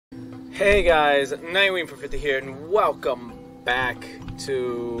Hey guys, Nightwing for 50 here, and welcome back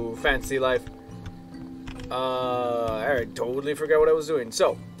to Fantasy Life. I totally forgot what I was doing.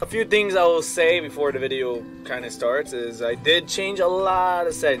 So, a few things I will say before the video kind of starts is I did change a lot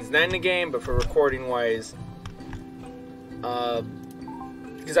of settings, not in the game, but for recording wise.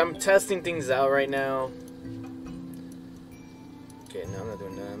 Because I'm testing things out right now. Okay, no, I'm not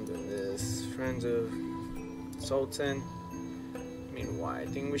doing that, I'm doing this. Friends of Sultan. I mean, why? I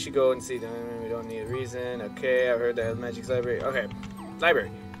think we should go and see them. We don't need a reason. Okay, I've heard that Magic's library. Okay,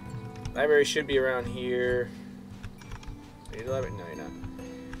 library. Library should be around here. Are you the library? No, you're not.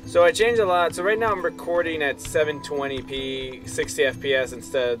 So I changed a lot. So right now I'm recording at 720p, 60 FPS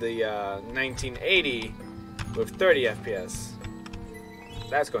instead of the 1980 with 30 FPS.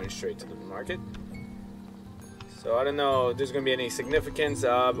 That's going straight to the market. So I don't know if there's going to be any significance. The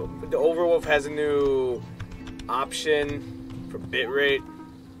Overwolf has a new option for bitrate.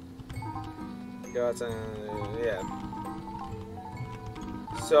 Yeah.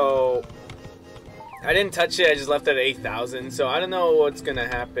 So I didn't touch it. I just left it at 8,000. So I don't know what's gonna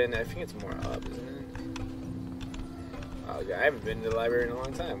happen. I think it's more up, isn't it? Oh, yeah, I haven't been to the library in a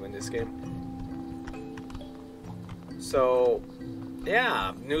long time in this game. So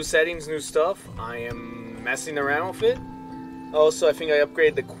yeah, new settings, new stuff. I am messing around with it. Also, I think I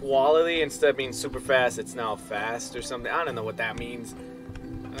upgraded the quality. Instead of being super fast, it's now fast or something. I don't know what that means.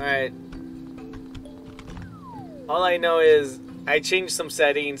 Alright. All I know is I changed some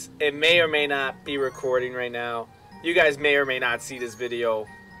settings. It may or may not be recording right now. You guys may or may not see this video.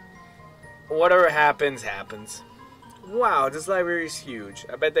 Whatever happens, happens. Wow, this library is huge.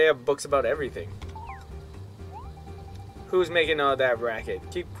 I bet they have books about everything. Who's making all that racket?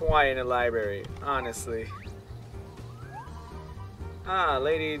 Keep quiet in the library, honestly. Ah,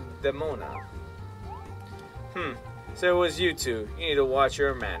 Lady Demona. So it was you two. You need to watch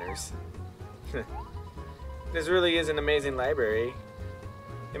your manners. This really is an amazing library.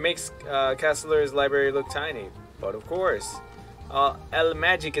 It makes Castler's library look tiny. But of course, El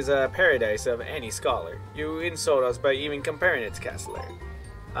Magic is a paradise of any scholar. You insult us by even comparing it to Castler.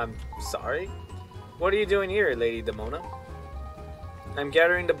 I'm sorry? What are you doing here, Lady Demona? I'm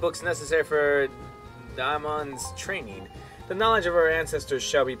gathering the books necessary for Daimon's training. The knowledge of our ancestors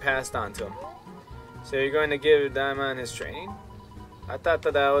shall be passed on to him. So you're going to give Daimon his training? I thought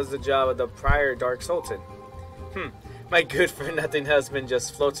that was the job of the prior Dark Sultan. My good-for-nothing husband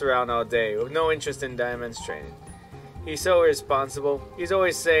just floats around all day with no interest in Daimon's training. He's so irresponsible. He's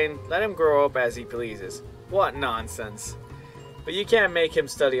always saying, let him grow up as he pleases. What nonsense. But you can't make him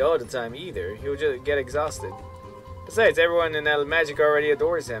study all the time either. He'll just get exhausted. Besides, everyone in El Magic already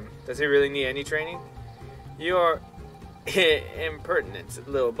adores him. Does he really need any training? You are impertinent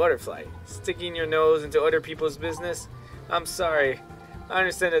little butterfly, sticking your nose into other people's business. I'm sorry. I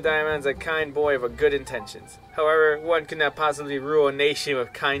understand that Diamond's a kind boy with good intentions. However, one could not possibly rule a nation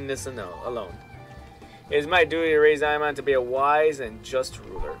with kindness alone. It is my duty to raise Diamond to be a wise and just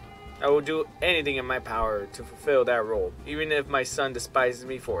ruler. I will do anything in my power to fulfill that role, even if my son despises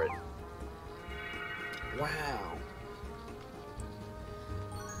me for it. Wow.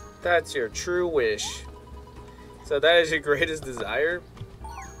 That's your true wish. So that is your greatest desire?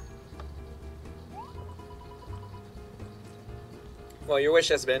 Well, your wish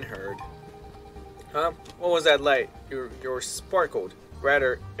has been heard. Huh? What was that light? You sparkled.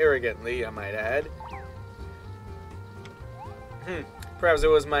 Rather arrogantly, I might add. Perhaps it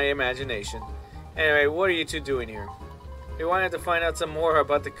was my imagination. Anyway, what are you two doing here? We wanted to find out some more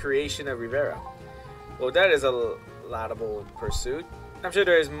about the creation of Rivera. Well, that is a laudable pursuit. I'm sure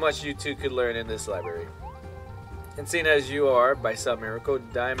there is much you two could learn in this library. And seeing as you are, by some miracle,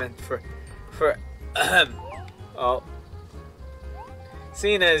 Diamond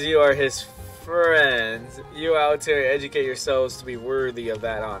seeing as you are his friends, you out to educate yourselves to be worthy of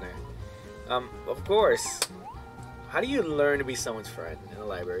that honor. Of course. How do you learn to be someone's friend in a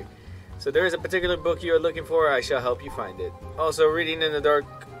library? So there is a particular book you are looking for, I shall help you find it. Also, reading in the dark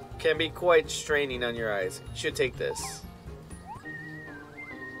can be quite straining on your eyes. You should take this.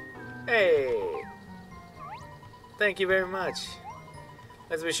 Hey! Thank you very much.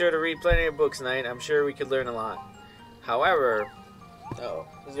 Let's be sure to read plenty of books tonight. I'm sure we could learn a lot. However,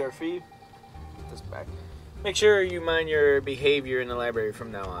 is there a fee? This back. Make sure you mind your behavior in the library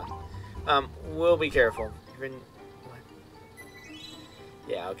from now on. We'll be careful. What?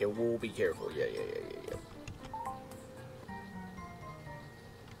 Yeah, okay, we'll be careful. Yeah.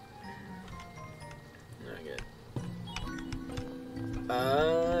 Not good.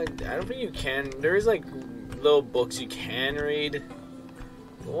 I don't think you can. There's like little books you can read.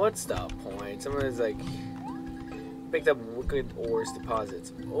 What's the point? Someone is like, Picked up wicked ores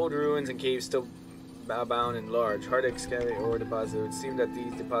deposits. Old ruins and caves still abound and large. Hard to excavate ore deposits. It would seem that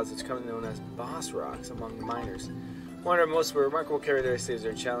these deposits come known as boss rocks among the miners. One of the most remarkable characteristics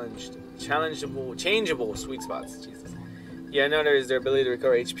are changeable sweet spots. Jesus. Yeah, another is their ability to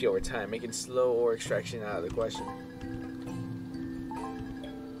recover HP over time, making slow ore extraction out of the question.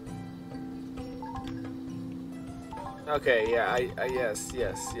 Okay, yeah, yes.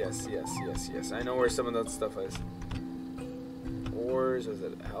 I know where some of that stuff is. Ores, was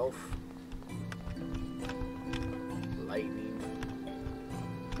it elf? Lightning.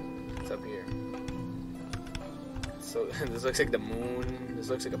 What's up here? So this looks like the moon. This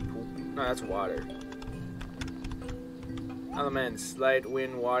looks like a poop. No, that's water. Elements: light,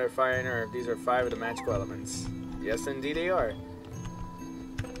 wind, water, fire, and earth. These are 5 of the magical elements. Yes, indeed they are.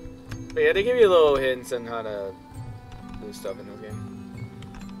 But yeah, they give you little hints on how to do stuff in this game.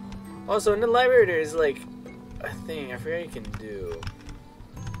 Also, in the library, there's like a thing I forget you can do,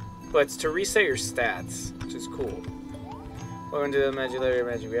 but it's to reset your stats, which is cool. Welcome to the Magic Library of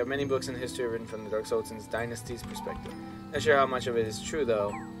Magic. We have many books in history written from the Dark Sultan's dynasty's perspective. Not sure how much of it is true,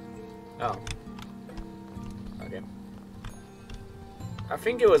 though. Oh. Okay. I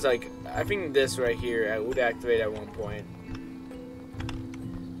think it was like, I think this right here I would activate at one point.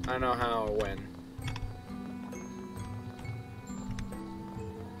 I don't know how or when.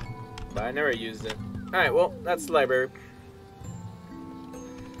 But I never used it. Alright, well, that's the library.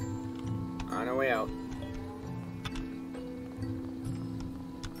 On our way out.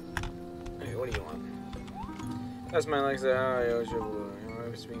 Hey, what do you want? That's my legs. I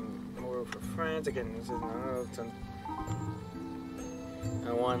was being more for France again. This is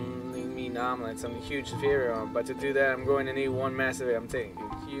I want mean omelets. I'm a huge favor, but to do that, I'm going to need one massive egg. I'm taking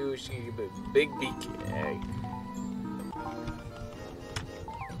a huge, big beak egg.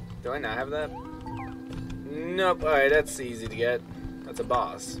 Do I not have that? Nope. Alright, that's easy to get. That's a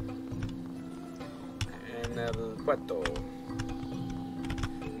boss. And El Puerto.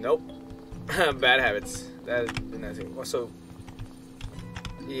 Nope. Bad habits. That didn't I think. Also,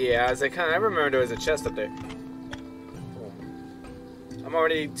 yeah, as I remember there was a chest up there. I'm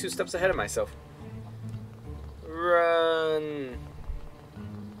already 2 steps ahead of myself. Run.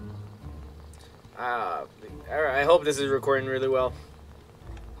 Alright, I hope this is recording really well.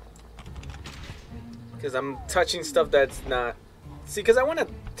 Because I'm touching stuff that's not... See, because I want to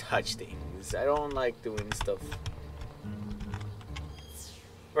touch things. I don't like doing stuff.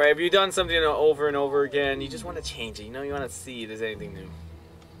 Right, if you've done something over and over again, you just want to change it. You know, you want to see if there's anything new.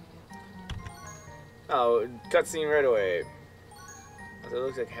 Oh, cutscene right away. It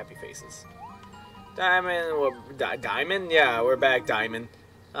looks like happy faces. Diamond, well, Diamond? Yeah, we're back, Diamond.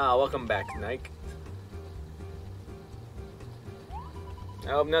 Welcome back, Nike.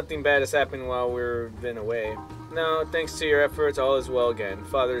 I hope nothing bad has happened while we've been away. No, thanks to your efforts, all is well again.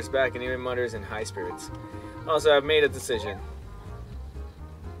 Father is back and even Mother's in high spirits. Also, I've made a decision.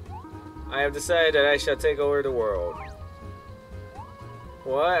 I have decided that I shall take over the world.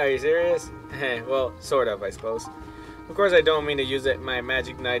 What? Are you serious? Well, sort of, I suppose. Of course, I don't mean to use my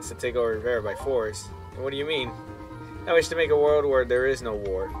magic knights to take over Rivera by force. What do you mean? I wish to make a world where there is no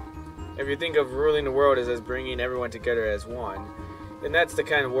war. If you think of ruling the world as bringing everyone together as one, then that's the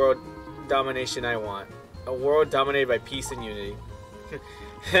kind of world domination I want. A world dominated by peace and unity.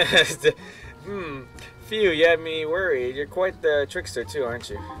 Phew, you had me worried. You're quite the trickster too, aren't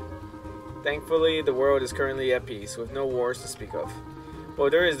you? Thankfully, the world is currently at peace, with no wars to speak of.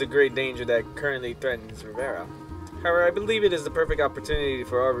 But there is the great danger that currently threatens Rivera. However, I believe it is the perfect opportunity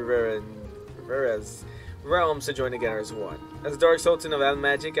for all Rivera's realms to join together as one. As Dark Sultan of Al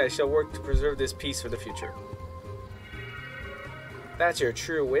Magic, I shall work to preserve this peace for the future. That's your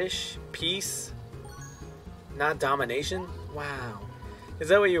true wish? Peace? Not domination? Wow. Is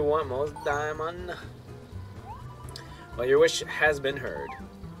that what you want most, Diamond? Well, your wish has been heard.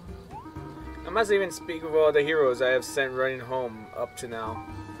 I must even speak of all the heroes I have sent running home up to now.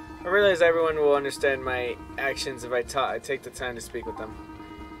 I realize everyone will understand my actions if I take the time to speak with them.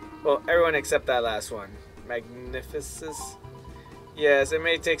 Well, everyone except that last one. Magnificus? Yes, it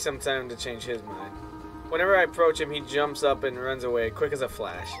may take some time to change his mind. Whenever I approach him, he jumps up and runs away, quick as a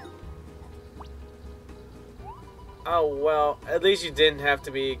flash. Oh, well, at least you didn't have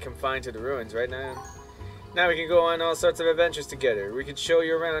to be confined to the ruins, right now? Now we can go on all sorts of adventures together. We can show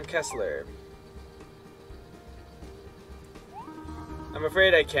you around Kessler. I'm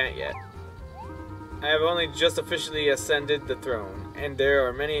afraid I can't yet. I have only just officially ascended the throne, and there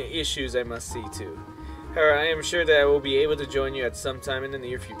are many issues I must see to. However, I am sure that I will be able to join you at some time in the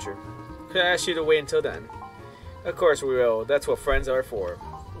near future. Could I ask you to wait until then? Of course we will. That's what friends are for.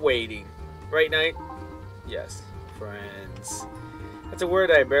 Waiting. Right, Knight? Yes. friends. That's a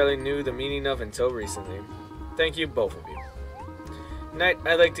word I barely knew the meaning of until recently. Thank you, both of you. Knight,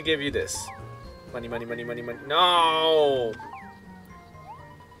 I'd like to give you this. Money, money, money, money, money. No!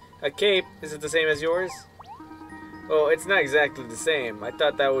 A cape? Is it the same as yours? Well, it's not exactly the same. I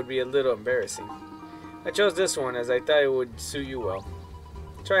thought that would be a little embarrassing. I chose this one as I thought it would suit you well.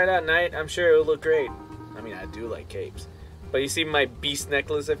 Try it out, Knight. I'm sure it'll look great. I mean, I do like capes. But you see my beast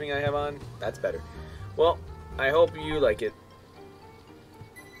necklace I think I have on? That's better. Well, I hope you like it.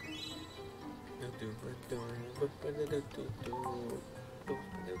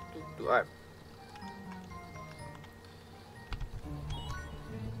 Alright.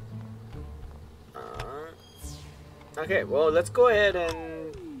 Okay, well, let's go ahead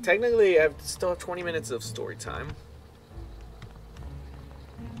and... Technically, I still have 20 minutes of story time.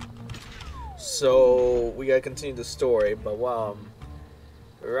 So, we gotta continue the story, but while I'm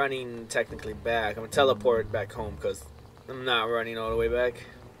running technically back, I'm gonna teleport back home because I'm not running all the way back.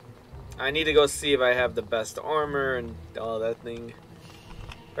 I need to go see if I have the best armor and all that thing.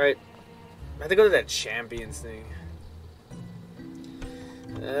 Right? I have to go to that champions thing.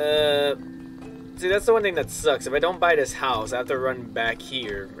 See, that's the one thing that sucks. If I don't buy this house, I have to run back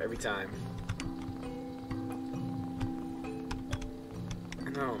here every time.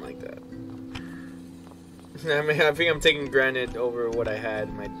 And I don't like that. I mean, I think I'm taking granted over what I had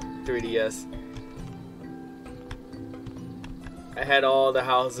in my 3DS. I had all the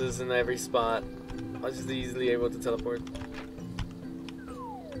houses in every spot. I was just easily able to teleport.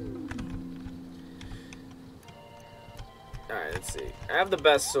 Alright, let's see. I have the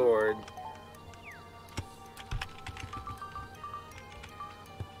best sword.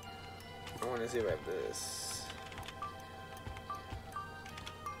 I want to see if I have this.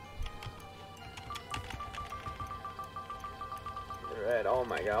 Red, oh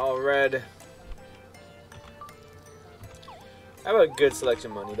my god, all red. I have a good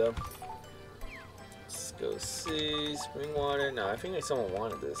selection of money though. Let's go see. Spring water. No, I think like someone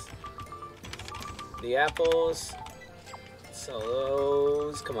wanted this. The apples. Sell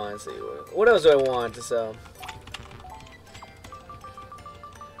those. Come on, let's see. What else do I want to sell?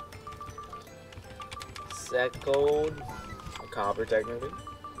 Set gold. Copper, technically.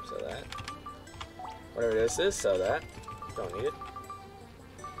 Sell that. Whatever this is, sell that. Don't need it.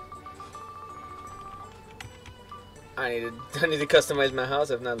 I need to customize my house,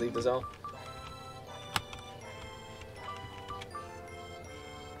 if not leave this all.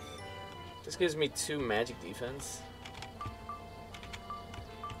 This gives me 2 magic defense.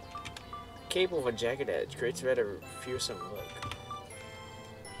 Cape with a jagged edge creates a rather fearsome look.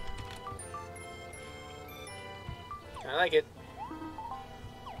 I like it.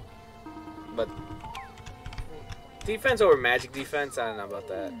 But defense over magic defense, I don't know about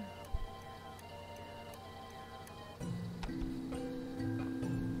that.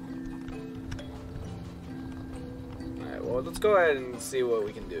 Alright, well, let's go ahead and see what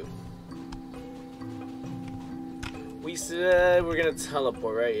we can do. We said we're gonna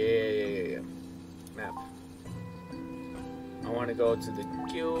teleport, right? Yeah. Map. I want to go to the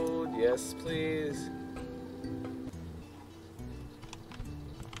guild. Yes, please.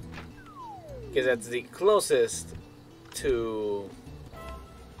 Because that's the closest to...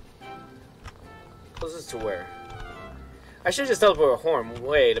 Closest to where? I should just teleport a horn.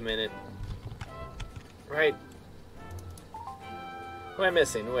 Wait a minute. Right. What am I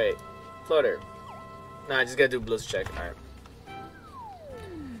missing? Wait. Floater. Nah, I just gotta do Bliss check. Alright.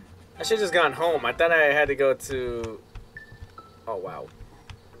 I should've just gone home. I thought I had to go to... Oh, wow.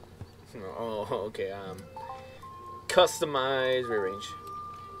 Oh, okay. Customize, rearrange.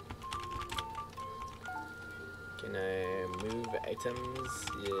 Can I move items?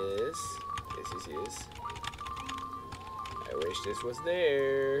 Yes. Yes. I wish this was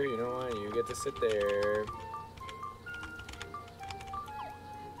there. You know what? You get to sit there.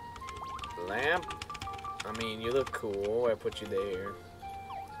 Lamp. I mean, you look cool. I put you there.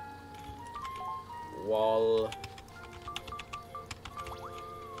 Wall.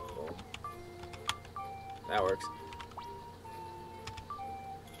 Boom. That works.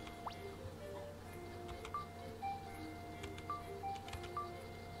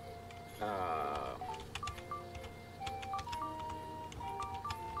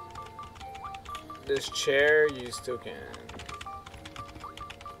 This chair, you still can.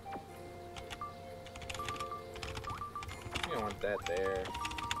 I don't want that there.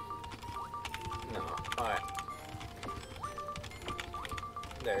 No. Alright.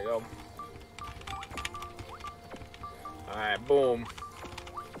 There you go. Alright, boom.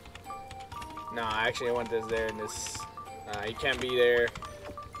 No, actually I want this there and this. You can't be there.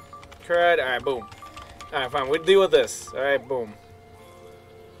 Crud. Alright, boom. Alright, fine. We'll deal with this. Alright, boom.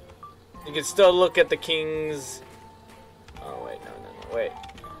 You can still look at the king's... Oh, wait. No. Wait.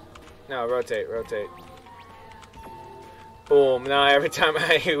 No, rotate. Boom. Now every time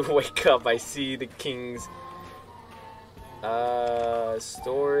I wake up, I see the king's...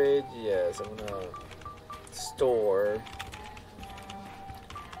 storage. Yes, I'm gonna... store...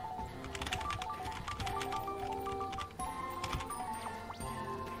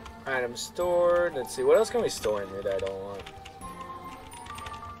 Item stored. Let's see. What else can we store in here that I don't want?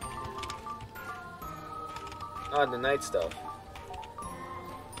 Oh, the night stuff.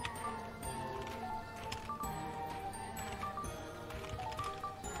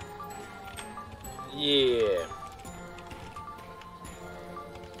 Yeah.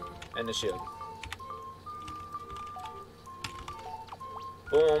 And the shield.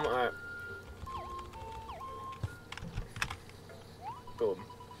 Boom. Alright. Boom.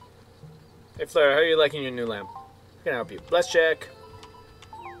 Hey Flare, how are you liking your new lamp? I can help you. Let's check.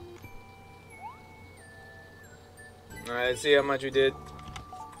 Alright, let's see how much we did.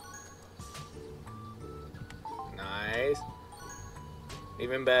 Nice.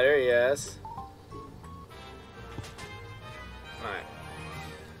 Even better, yes. Alright.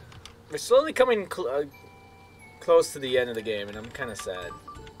 We're slowly coming close to the end of the game, and I'm kind of sad.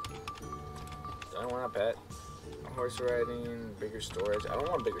 Do I want a pet? Horse riding, bigger storage. I don't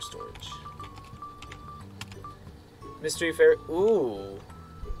want bigger storage. Mystery Fair. Ooh.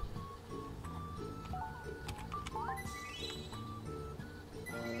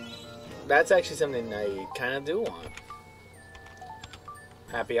 That's actually something I kind of do want.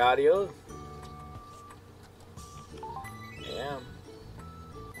 Happy audio. Yeah.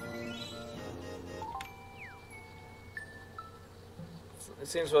 It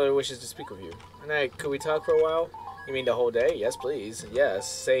seems Fluttery wishes to speak with you. And could we talk for a while? You mean the whole day? Yes, please. Yes,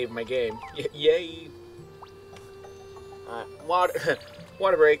 save my game. Yay. Water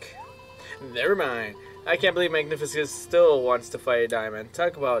break. Never mind. I can't believe Magnificus still wants to fight a diamond.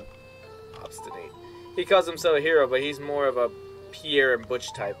 Talk about obstinate. He calls himself a hero, but he's more of a Pierre and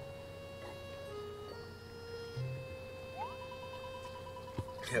Butch type.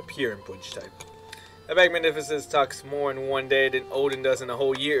 Yeah, Pierre and Butch type. I bet Magnificus talks more in one day than Odin does in a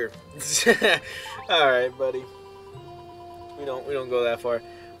whole year. Alright, buddy. We don't go that far.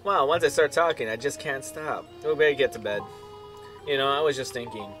 Wow, once I start talking, I just can't stop. We better get to bed. You know, I was just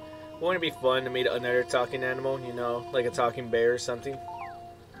thinking, wouldn't it be fun to meet another talking animal, you know, like a talking bear or something?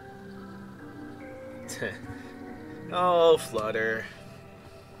 Oh, Flutter.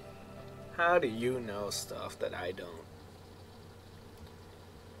 How do you know stuff that I don't?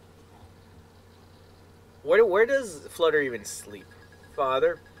 Where does Flutter even sleep?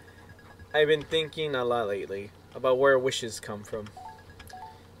 Father, I've been thinking a lot lately about where wishes come from.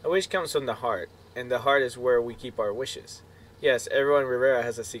 A wish comes from the heart, and the heart is where we keep our wishes. Yes, everyone in Rivera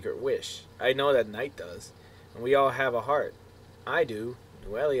has a secret wish. I know that Knight does, and we all have a heart. I do,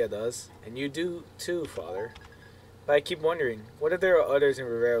 Noelia does, and you do too, Father. But I keep wondering, what if there are others in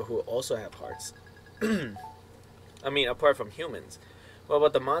Rivera who also have hearts? I mean, apart from humans. What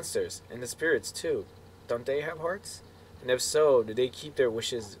about the monsters, and the spirits too? Don't they have hearts? And if so, do they keep their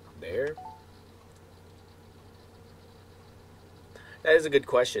wishes there? That is a good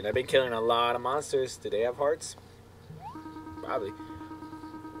question. I've been killing a lot of monsters. Do they have hearts? Probably.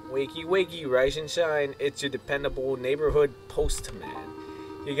 Wakey, wakey, rise and shine. It's your dependable neighborhood postman.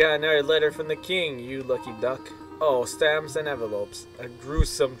 You got another letter from the king, you lucky duck. Oh, stamps and envelopes. A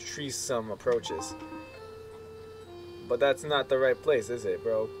gruesome, treesome approaches. But that's not the right place, is it,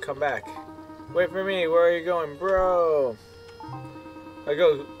 bro? Come back. Wait for me. Where are you going, bro? A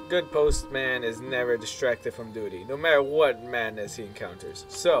good postman is never distracted from duty, no matter what madness he encounters.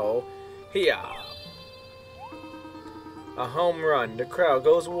 So, here. A home run. The crowd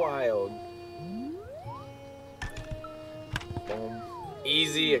goes wild. Boom.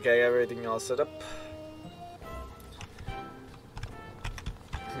 Easy. Okay, I got everything all set up.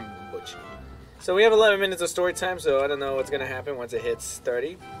 Butch. So we have 11 minutes of story time, so I don't know what's going to happen once it hits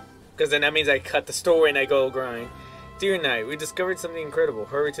 30. Because then that means I cut the story and I go grind. Dear Knight, we discovered something incredible.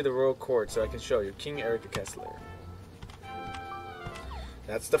 Hurry to the royal court so I can show you. King Erika Kessler.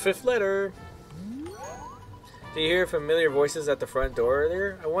 That's the 5th letter. Did you hear familiar voices at the front door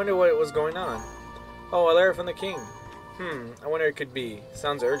earlier? I wonder what was going on. Oh, a letter from the king. I wonder what it could be.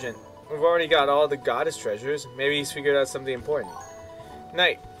 Sounds urgent. We've already got all the goddess treasures. Maybe he's figured out something important.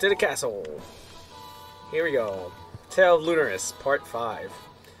 Knight, to the castle. Here we go. Tale of Lunaris, Part 5.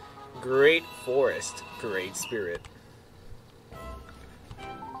 Great Forest, Great Spirit.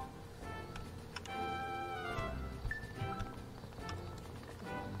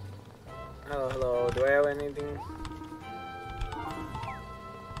 Hello, hello. Do I have anything?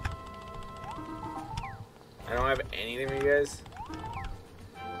 I don't have anything for you guys.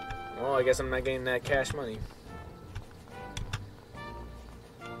 Well, I guess I'm not getting that cash money.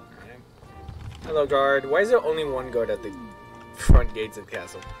 Alright. Hello, guard. Why is there only one guard at the front gates of the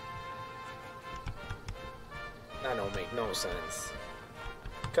castle? That don't make no sense.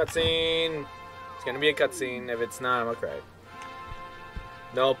 Cutscene! It's gonna be a cutscene. If it's not, I'm gonna cry.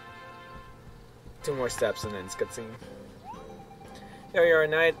 Nope. 2 more steps and then it's cutscene. Here you are,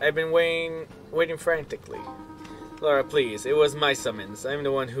 knight. I've been waiting frantically. Laura, please. It was my summons. I'm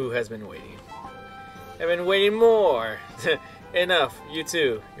the one who has been waiting. I've been waiting more. Enough. You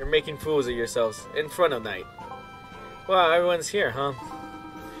two. You're making fools of yourselves in front of Knight. Wow, everyone's here, huh?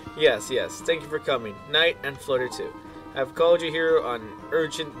 Yes, yes. Thank you for coming. Knight and Flutter too. I've called you here on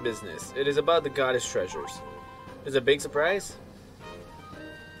urgent business. It is about the goddess treasures. Is it a big surprise?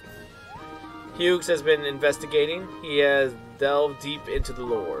 Hughes has been investigating. He has delved deep into the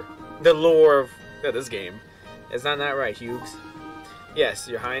lore. The lore of this game. Is that not right, Hughes? Yes,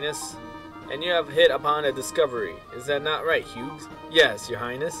 Your Highness. And you have hit upon a discovery. Is that not right, Hughes? Yes, Your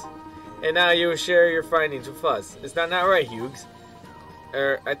Highness. And now you will share your findings with us. Is that not right, Hughes?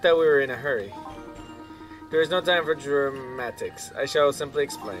 I thought we were in a hurry. There is no time for dramatics. I shall simply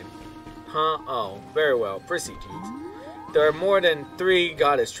explain. Huh? Oh, very well. Proceed, Hughes. There are more than 3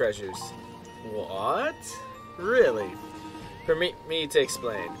 goddess treasures. What? Really? Permit me to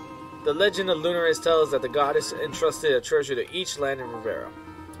explain. The legend of Lunaris tells that the goddess entrusted a treasure to each land in Rivera.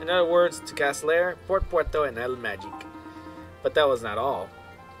 In other words, to Castellaire, Port Puerto, and El Magic. But that was not all.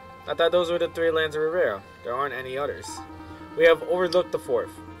 I thought those were the 3 lands of Rivera. There aren't any others. We have overlooked the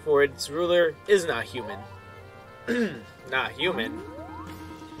 4th, for its ruler is not human. Not human?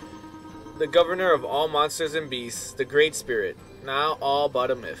 The governor of all monsters and beasts, the Great Spirit, now all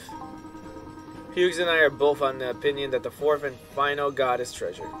but a myth. Hughes and I are both on the opinion that the 4th and final goddess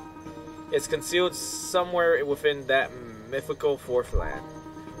treasure is concealed somewhere within that mythical 4th land.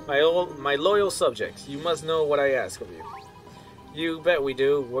 My loyal subjects, you must know what I ask of you. You bet we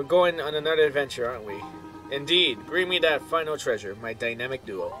do. We're going on another adventure, aren't we? Indeed. Bring me that final treasure, my dynamic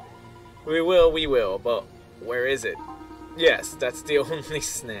duo. We will, but where is it? Yes, that's the only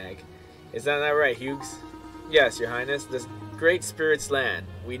snag. Is that not right, Hughes? Yes, Your Highness, the Great Spirit's land.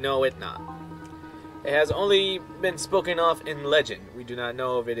 We know it not. It has only been spoken of in legend. We do not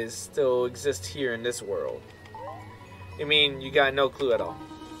know if it is still exists here in this world. You mean you got no clue at all?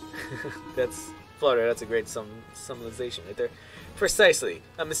 That's Flutter. That's a great summarization right there. Precisely.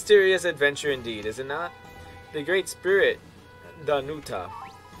 A mysterious adventure indeed, is it not? The Great Spirit, Danuta.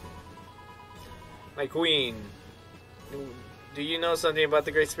 My queen. Do you know something about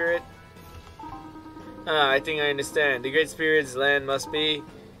the Great Spirit? I think I understand. The Great Spirit's land must be...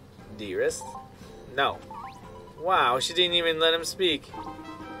 Dearest? No. Wow, she didn't even let him speak.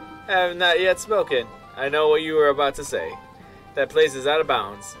 I have not yet spoken. I know what you were about to say. That place is out of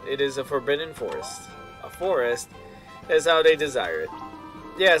bounds. It is a forbidden forest. A forest? Is how they desire it.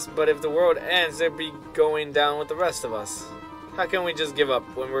 Yes, but if the world ends, they'll be going down with the rest of us. How can we just give up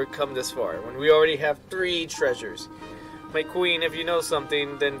when we're come this far, when we already have 3 treasures? My queen, if you know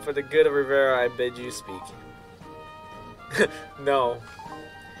something, then for the good of Rivera, I bid you speak. No.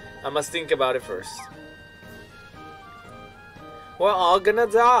 I must think about it first. We're all gonna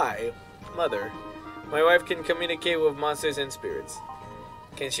die. Mother, my wife can communicate with monsters and spirits.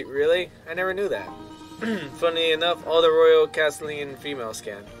 Can she really? I never knew that. Funny enough, all the royal Castellan females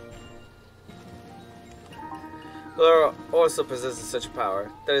can. Laura also possesses such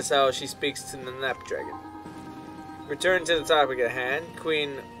power. That is how she speaks to the Nap Dragon. Return to the topic at hand.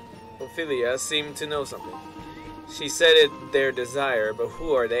 Queen Ophelia seemed to know something. She said it their desire, but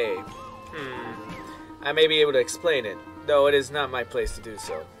who are they? I may be able to explain it, though it is not my place to do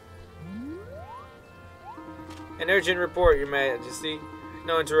so. An urgent report, Your Majesty.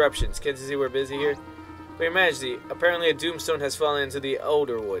 No interruptions. Can't you see we're busy here? But Your Majesty, apparently a Doomstone has fallen into the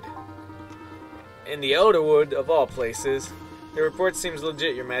Elderwood. In the Elderwood, of all places. The report seems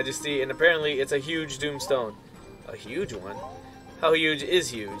legit, Your Majesty, and apparently it's a huge Doomstone. A huge one? How huge is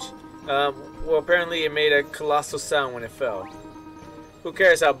huge? Well, apparently it made a colossal sound when it fell. Who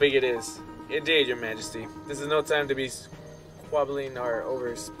cares how big it is? Indeed, Your Majesty. This is no time to be squabbling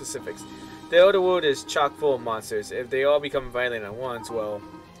over specifics. The Elderwood is chock full of monsters. If they all become violent at once, well...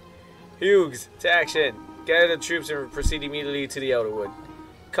 Hughes, to action! Gather the troops and proceed immediately to the Elderwood.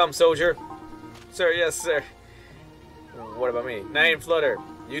 Come, soldier! Sir, yes, sir. What about me? Knight and Flutter.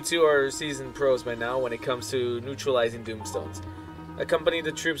 You two are seasoned pros by now when it comes to neutralizing Doomstones. Accompany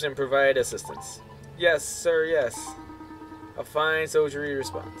the troops and provide assistance. Yes, sir, yes. A fine soldierly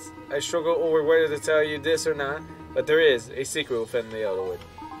response. I struggle over whether to tell you this or not, but there is a secret within the Elderwood.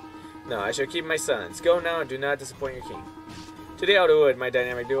 No, I shall keep my silence. Go now and do not disappoint your king. To the Elderwood, my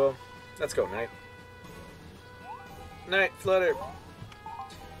dynamic duo. Let's go, Knight. Knight, Flutter.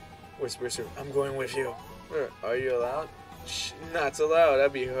 Whisper, I'm going with you. Are you allowed? Shh, not so loud.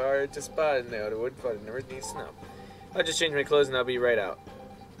 That'd be hard to spot in the Elderwood, but it never needs snow. I'll just change my clothes and I'll be right out.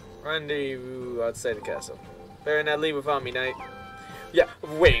 Rendezvous outside the castle. Better not leave without me, Knight. Yeah,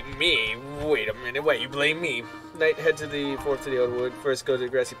 wait a minute, wait, you blame me. Knight, head to the fourth to the Elderwood. First go to the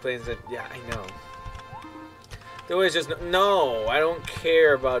grassy plains and... Yeah, I know. The way is just... No, I don't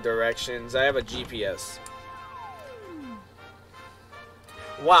care about directions. I have a GPS.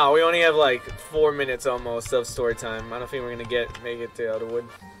 Wow, we only have like 4 minutes almost of story time. I don't think we're gonna make it to Elderwood.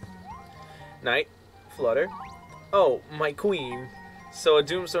 Knight, Flutter. Oh, my queen. So a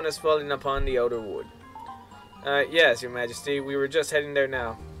doomstone has fallen upon the Elderwood. Yes, your majesty. We were just heading there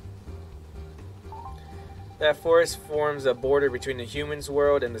now. That forest forms a border between the humans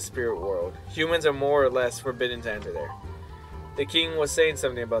world and the spirit world. Humans are more or less forbidden to enter there. The king was saying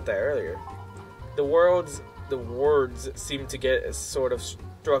something about that earlier. The words seem to get sort of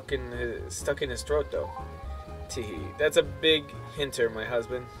stuck in his throat though. Teehee. That's a big hinter, my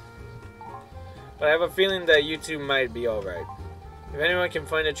husband. But I have a feeling that you two might be alright. If anyone can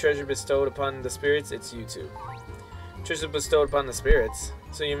find a treasure bestowed upon the spirits, it's you two. Treasure bestowed upon the spirits?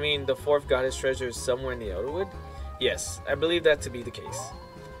 So you mean the fourth goddess treasure is somewhere in the Elderwood? Yes, I believe that to be the case.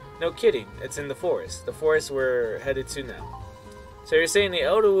 No kidding, it's in the forest. The forest we're headed to now. So you're saying the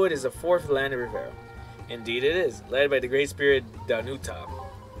Elderwood is the fourth land of Rivera? Indeed it is, led by the Great Spirit Danuta.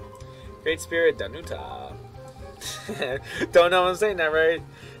 Great Spirit Danuta. Don't know if I'm saying that right.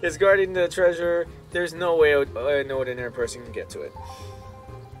 Is guarding the treasure. There's no way an ordinary person can get to it.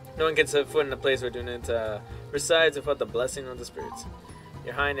 No one gets a foot in the place where Danuta resides without the blessing of the spirits.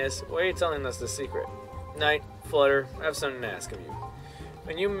 Your Highness, why are you telling us the secret? Knight, Flutter, I have something to ask of you.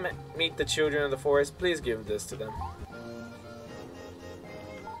 When you meet the children of the forest, please give this to them.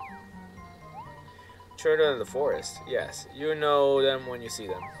 Children of the forest? Yes, you know them when you see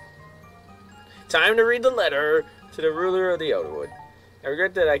them. Time to read the letter to the ruler of the Elderwood. I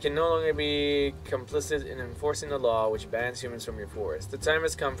regret that I can no longer be complicit in enforcing the law which bans humans from your forest. The time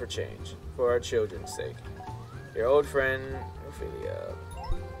has come for change, for our children's sake. Your old friend, Ophelia.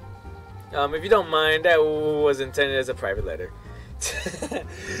 If you don't mind, that was intended as a private letter.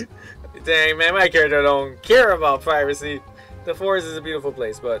 Dang, man, my character don't care about privacy. The forest is a beautiful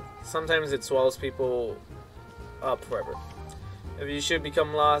place, but sometimes it swallows people up forever. If you should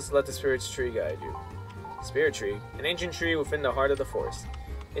become lost, let the Spirit's Tree guide you. Spirit Tree, an ancient tree within the heart of the forest.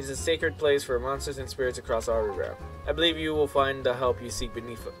 It is a sacred place for monsters and spirits across all Rivera. I believe you will find the help you seek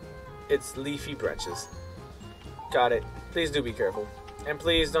beneath its leafy branches. Got it. Please do be careful. And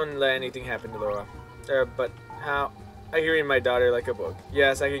please don't let anything happen to Laura. But how? I hear read my daughter like a book.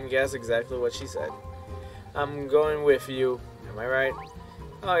 Yes, I can guess exactly what she said. I'm going with you. Am I right?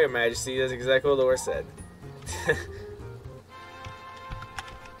 Oh, your majesty, that's exactly what Laura said.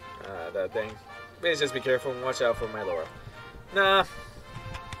 That thing. Please just be careful and watch out for my Laura. Nah.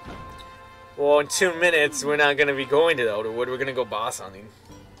 Well, in 2 minutes, we're not going to be going to the Elderwood. We're going to go boss hunting.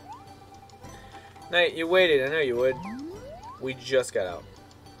 Knight, you waited. I know you would. We just got out.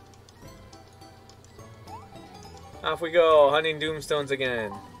 Off we go, hunting Doomstones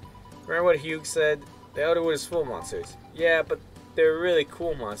again. Remember what Hugh said? The Elderwood is full of monsters. Yeah, but they're really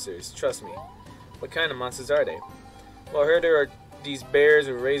cool monsters, trust me. What kind of monsters are they? Well, I heard there are these bears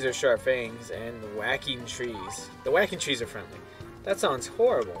with razor-sharp fangs and whacking trees. The whacking trees are friendly. That sounds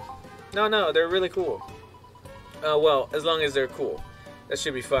horrible. No, they're really cool. Well, as long as they're cool. That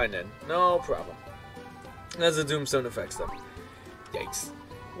should be fine then. No problem. That's the Doomstone affects them. Yikes.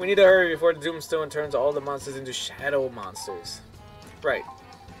 We need to hurry before the Doomstone turns all the monsters into shadow monsters. Right.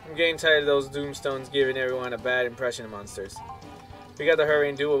 I'm getting tired of those Doomstones giving everyone a bad impression of monsters. We got to hurry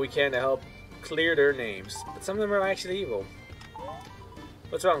and do what we can to help clear their names. But some of them are actually evil.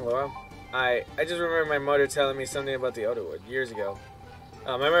 What's wrong, Laura? I just remember my mother telling me something about the Elderwood years ago.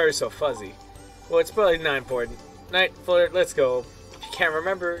 My memory's so fuzzy. Well, it's probably not important. Knight, Flutter, let's go. If you can't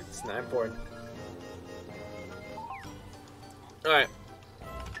remember, it's not important.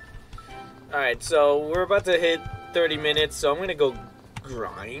 Alright, so we're about to hit 30 minutes, so I'm going to go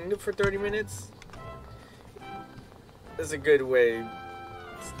grind for 30 minutes. That's a good way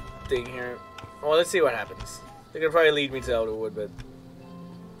thing here. Well, let's see what happens. They're going to probably lead me to Elderwood, but...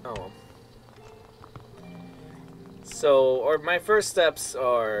 oh well. So, my first steps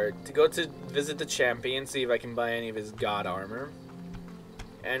are to go to visit the champion, see if I can buy any of his god armor.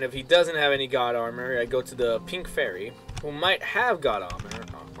 And if he doesn't have any god armor, I go to the Pink Fairy, who might have god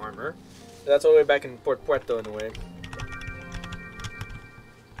armor. That's all the way back in Port Puerto in a way.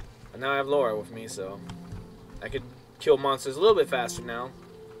 And now I have Laura with me, so I could kill monsters a little bit faster now.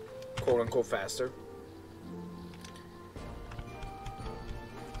 Quote unquote faster.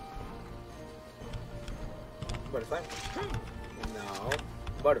 Butterfly? No.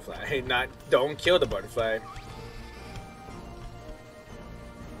 Butterfly. Don't kill the butterfly.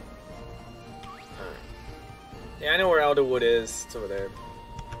 Yeah, I know where Elderwood is. It's over there.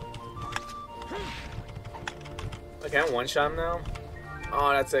 Okay, I one-shot him now.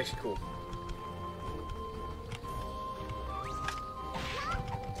 Oh, that's actually cool.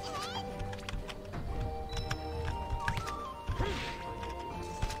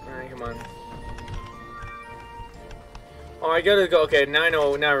 Alright, come on. Oh, I gotta go. Okay, now I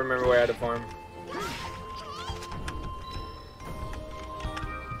know. Now I remember where I had to farm.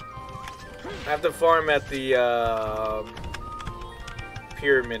 I have to farm at the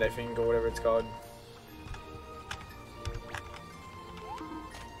pyramid, I think, or whatever it's called.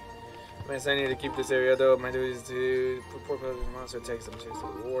 Man, I need to keep this area though. My duty is to report the monster attacks them seriously.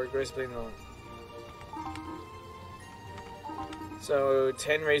 War, grace playing on. So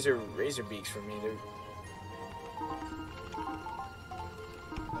 10 razor beaks for me, dude.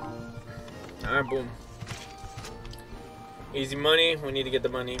 Alright, boom. Easy money. We need to get the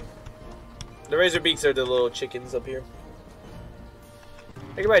money. The razor beaks are the little chickens up here.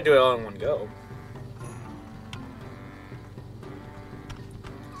 I could probably do it all in one go.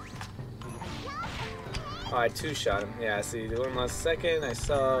 Oh, I two-shot him. Yeah, see, the one last second I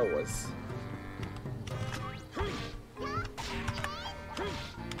saw was...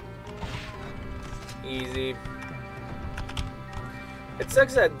 easy. It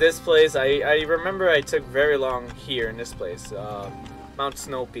sucks at this place. I remember I took very long here in this place. Mount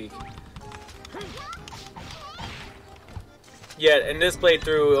Snow Peak. Yeah, in this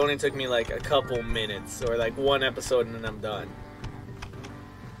playthrough, it only took me like a couple minutes, or like one episode, and then I'm done.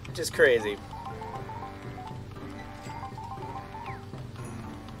 Which is crazy.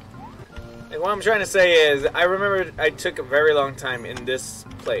 Like, what I'm trying to say is, I remember I took a very long time in this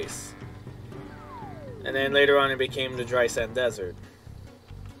place. And then later on it became the Dry Sand Desert.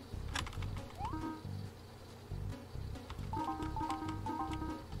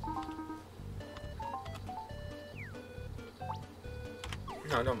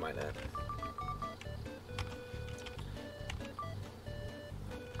 No, don't mind that.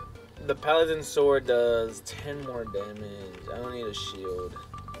 The Paladin Sword does 10 more damage. I don't need a shield.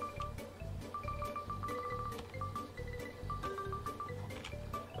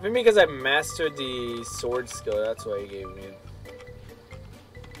 I think because I mastered the sword skill, that's why he gave me it.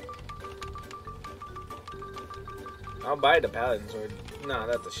 I'll buy the Paladin Sword. Nah,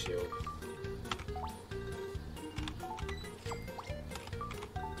 that's a shield.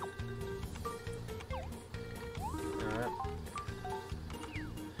 Alright.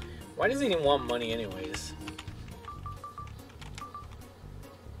 Why does he even want money anyways?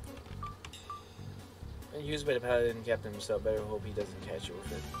 Used by the Paladin Captain himself. Better hope he doesn't catch you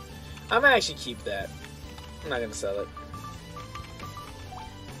with it. I'm gonna actually keep that. I'm not gonna sell it.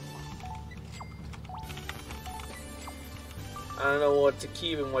 I don't know what to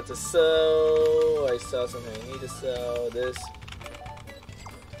keep and what to sell. I saw something I need to sell. This.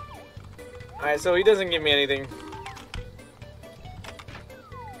 Alright, so he doesn't give me anything.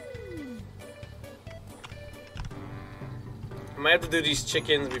 I might have to do these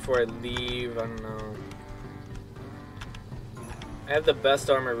chickens before I leave. I don't know. I have the best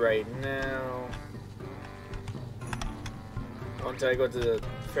armor right now. Until I go to the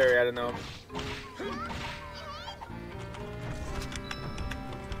ferry, I don't know.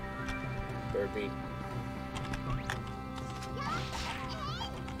 Burpee.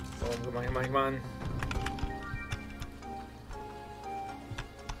 Oh, come on, come on, come on.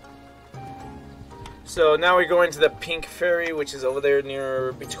 So now we're going to the Pink Ferry, which is over there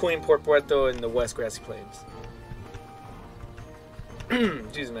near between Port Puerto and the West Grassy Plains.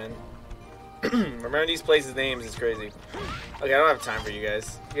 Jeez, man. Remember these places' names, it's crazy. Okay, I don't have time for you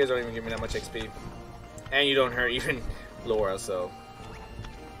guys. You guys don't even give me that much XP. And you don't hurt even Laura, so.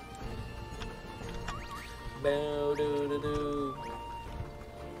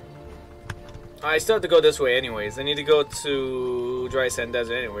 I still have to go this way anyways. I need to go to Dry Sand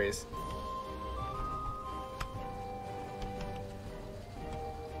Desert anyways.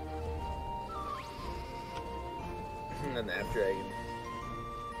 And then the F-Dragon.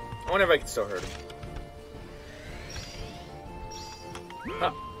 I wonder if I can still hurt him.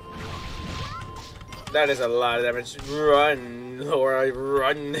 Huh. That is a lot of damage. Run, Laura,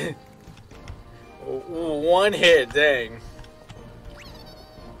 run. One hit, dang.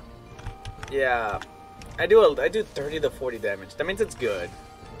 Yeah, I do 30 to 40 damage. That means it's good.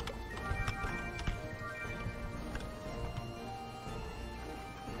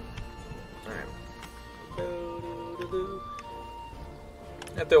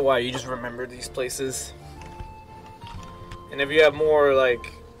 After a while, you just remember these places. And if you have more,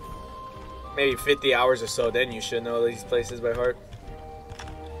 like, maybe 50 hours or so, then you should know these places by heart.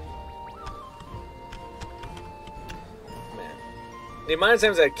 Man. The amount of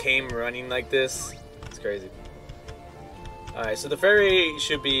times I came running like this, it's crazy. Alright, so the ferry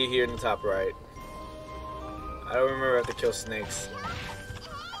should be here in the top right. I don't remember if I have to kill snakes.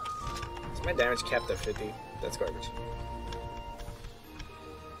 Is my damage capped at 50? That's garbage.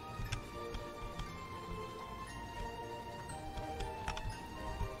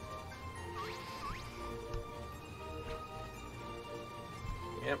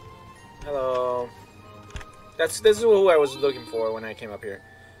 Yep. Hello. This is who I was looking for when I came up here.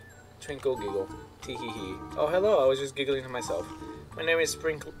 Twinkle giggle. Tee hee hee. Oh hello, I was just giggling to myself. My name is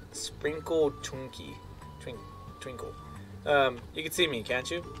Sprinkle Twinkie. Twinkle. You can see me, can't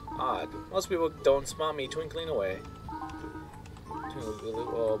you? Odd. Most people don't spot me twinkling away. Twinkle giggle.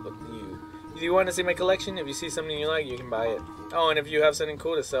 Oh, but you. Do you want to see my collection? If you see something you like, you can buy it. Oh, and if you have something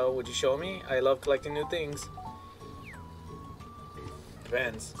cool to sell, would you show me? I love collecting new things.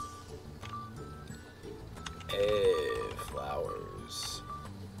 Depends. Flowers.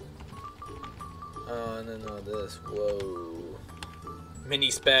 Oh, no, this. Whoa.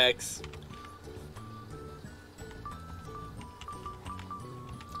 Mini specs.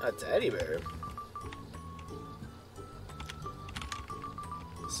 A teddy bear.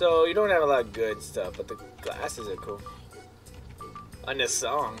 So, you don't have a lot of good stuff, but the glasses are cool. On this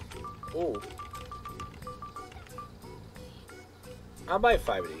song. Ooh. I'll buy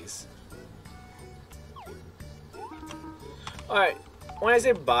 5 of these. Alright, when I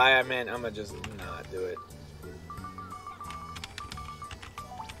say buy, I meant I'm gonna just not do it.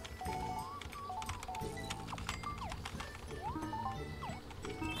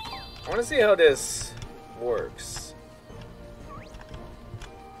 I wanna see how this works.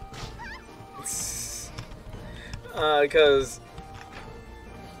 Because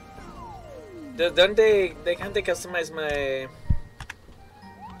don't they can't they customize my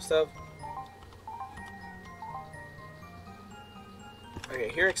stuff? Okay,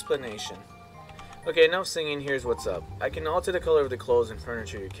 here explanation. Okay, enough singing, here's what's up. I can alter the color of the clothes and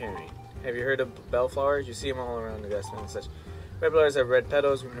furniture you're carrying. Have you heard of bellflowers? You see them all around the dustbin and such. Red flowers have red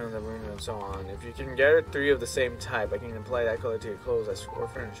petals, and so on. If you can gather 3 of the same type, I can apply that color to your clothes or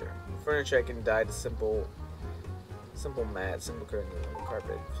furniture. Furniture, I can dye the simple mat, simple curtain,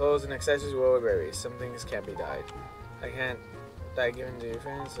 carpet. Clothes and accessories will vary. Some things can't be dyed. I can't dye given to your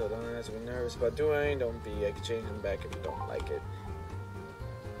friends, so don't have to be nervous about doing. Don't be. I can change them back if you don't like it.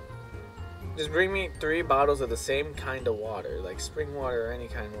 Just bring me 3 bottles of the same kind of water, like spring water or any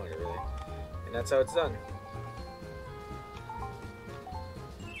kind of water, really. And that's how it's done.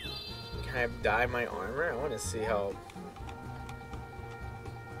 Can I dye my armor? I want to see how...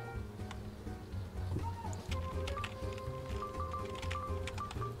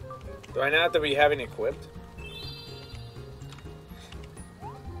 Do I not have to be having equipped?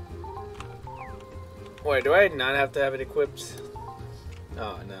 Wait, do I not have to have it equipped?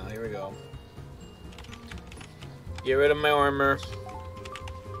 Oh no, here we go. Get rid of my armor.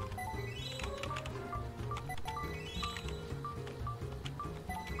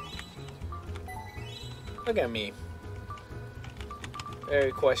 Look at me.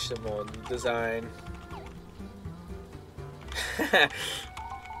 Very questionable design.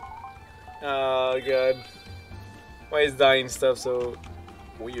 Oh god. Why is dying stuff so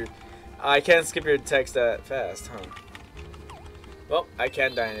weird? I can't skip your text that fast, huh? Well, I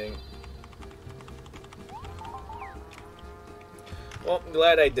can't die anything. Well, I'm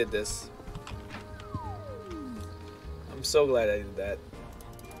glad I did this. I'm so glad I did that.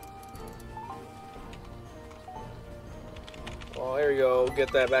 Oh, here we go.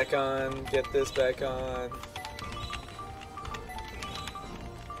 Get that back on. Get this back on.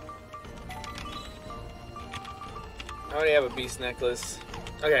 I already have a beast necklace.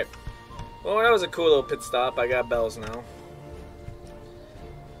 Okay. Well, that was a cool little pit stop. I got bells now.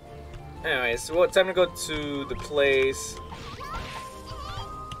 Anyways, so time to go to the place.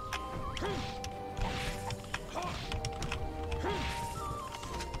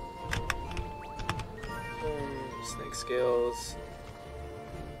 Snake scales.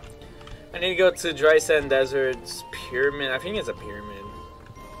 I need to go to Dry Sand Desert's pyramid. I think it's a pyramid.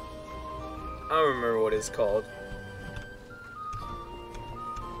 I don't remember what it's called.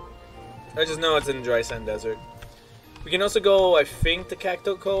 I just know it's in Dry Sand Desert. We can also go, I think, to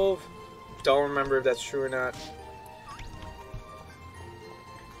Cacto Cove. Don't remember if that's true or not.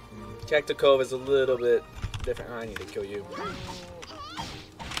 Cacto Cove is a little bit different. Oh, I need to kill you.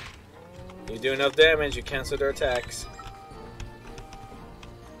 You do enough damage, you cancel their attacks.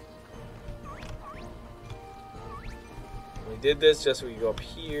 We did this just so we can go up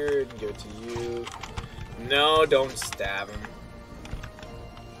here and give it to you. No, don't stab him.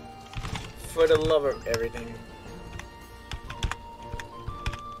 For the love of everything.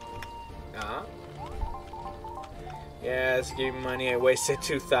 Ah. Yes, give me money. I wasted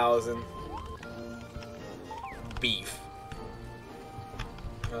 2,000. Beef.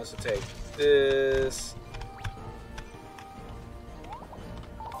 I also take this.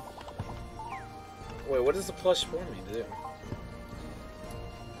 Wait, what does the plush for me to do?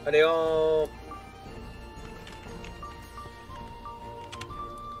 Are they all...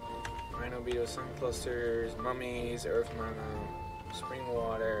 Rhino beetles, sun clusters, mummies, earth mana, spring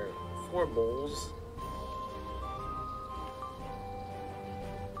water, 4 bowls.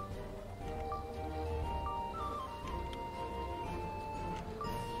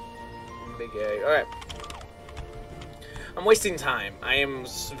 Big egg. Alright. I'm wasting time. I am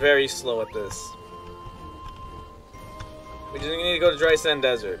very slow at this. We just need to go to Dry Sand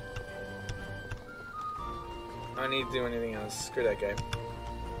Desert. I don't need to do anything else. Screw that guy.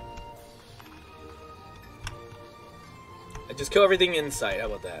 I just kill everything inside. How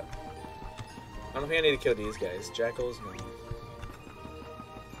about that? I don't think I need to kill these guys. Jackals? No.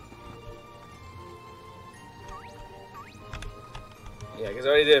 Yeah, because I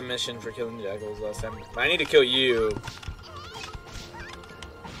already did a mission for killing jackals last time. But I need to kill you.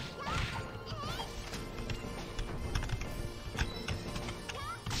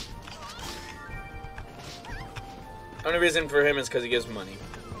 The only reason for him is because he gives money.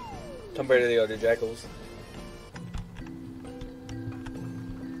 Compared to the other jackals.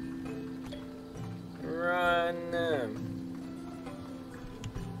 Run.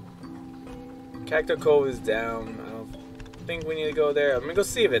 Cacto Cove is down. I don't think we need to go there. I'm gonna go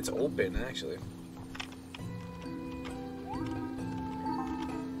see if it's open, actually.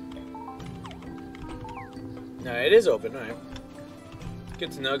 No, it is open, alright.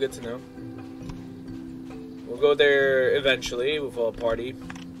 Good to know, good to know. We'll go there eventually with a party.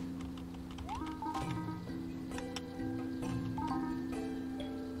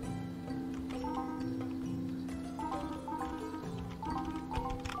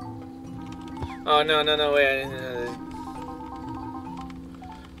 Oh, no, wait, I didn't...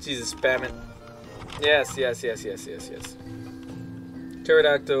 Jesus, spam it. Yes.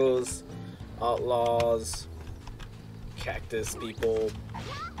 Pterodactyls, outlaws, cactus people.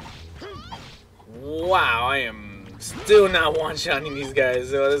 Wow, I am still not one-shotting these guys,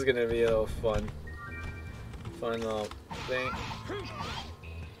 so this is gonna be a little fun. Fun little thing.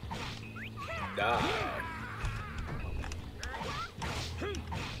 Die.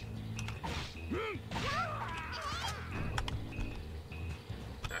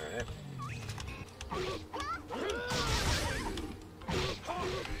 Alright.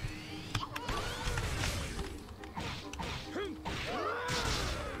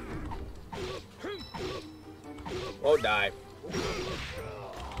 Oh, die.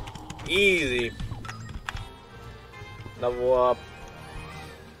 Easy. Level up.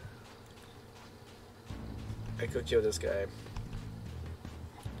 I could kill this guy.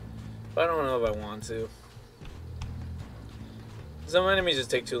 But I don't know if I want to. Some enemies just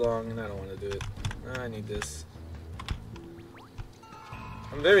take too long and I don't want to do it. I need this.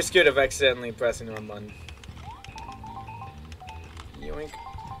 I'm very scared of accidentally pressing the wrong button. Yoink.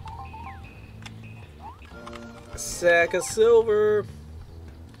 A sack of silver.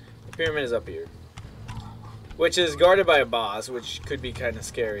 The pyramid is up here. Which is guarded by a boss, which could be kind of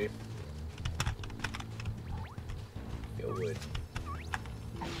scary. Go wood.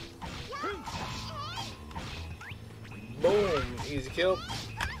 Boom! Easy kill.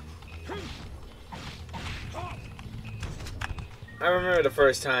 I remember the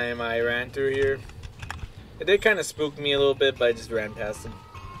first time I ran through here. It did kind of spook me a little bit, but I just ran past them.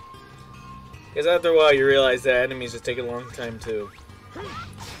 Because after a while you realize that enemies just take a long time to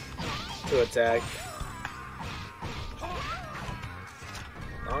attack.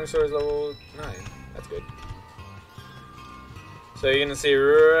 Longsword is level 9. That's good. So you're gonna see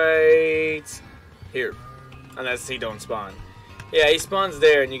right here. Unless he don't spawn. Yeah, he spawns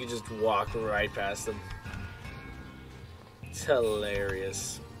there and you can just walk right past him. It's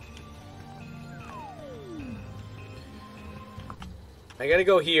hilarious. I gotta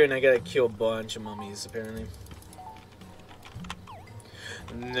go here and I gotta kill a bunch of mummies, apparently.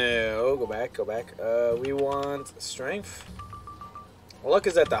 No, go back, go back. We want strength. Luck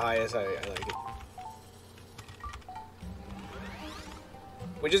is at the highest, I like it.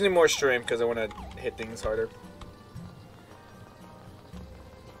 We just need more strength because I want to hit things harder.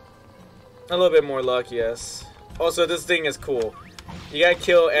 A little bit more luck, yes. Also, this thing is cool. You gotta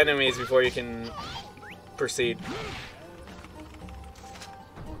kill enemies before you can proceed.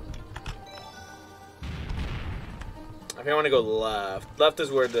 I think I want to go left. Left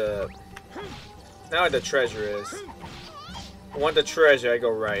is where the... now where the treasure is. I want the treasure, I go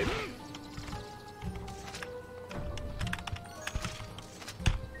right.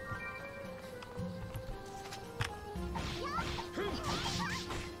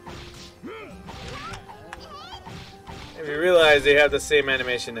 If you realize they have the same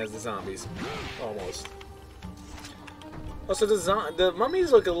animation as the zombies. Almost. Also, the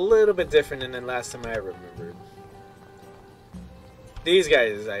mummies look a little bit different than the last time I remembered. These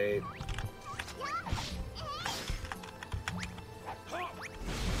guys, I ate.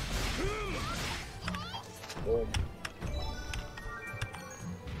 Boom.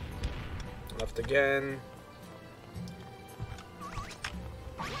 Left again.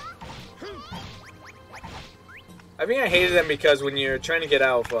 I think I hated them because when you're trying to get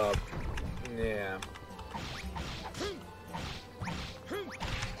out of, yeah.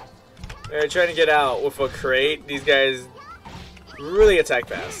 They're trying to get out with a crate. These guys really attack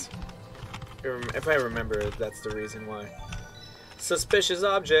fast. If I remember, that's the reason why. Suspicious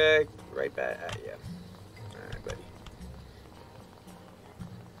object. Right back. Yeah. Alright, buddy.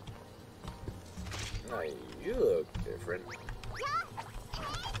 Oh, you look different.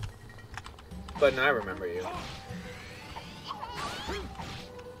 But now I remember you.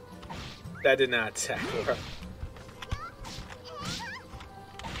 That did not attack Laura.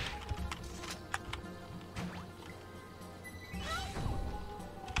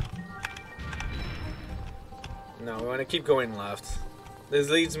 No, we want to keep going left. This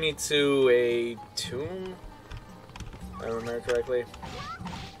leads me to a tomb, if I remember correctly.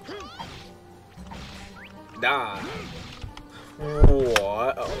 Nah.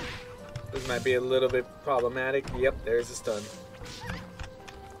 What? Oh. This might be a little bit problematic. Yep, there's a stun.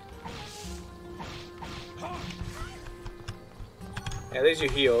 At least you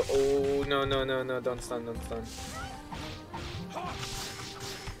heal. Oh, no, no, no, no. Don't stun, don't stun.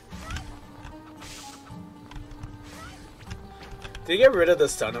 Did you get rid of the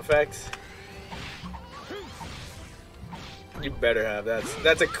stun effect? You better have.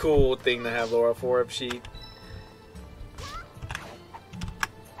 That's a cool thing to have Laura for if she...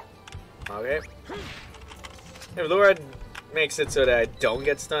 Okay. If Laura makes it so that I don't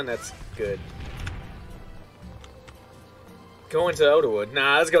get stunned, that's good. Go into Elderwood.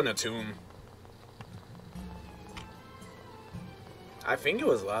 Nah, let's go in the tomb. I think it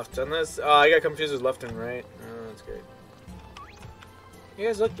was left, unless... Oh, I got confused with left and right. Oh, that's great. You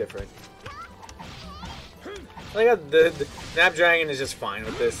guys look different. I got the Snapdragon is just fine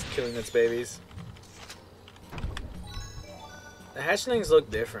with this, killing its babies. The hatchlings look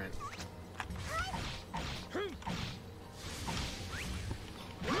different.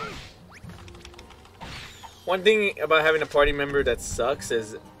 One thing about having a party member that sucks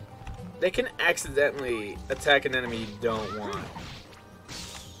is they can accidentally attack an enemy you don't want.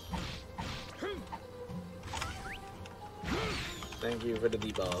 Thank you for the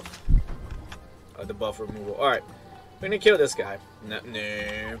debuff. The buff removal. Alright. We're gonna kill this guy.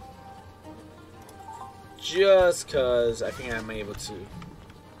 No. Just cause I think I'm able to.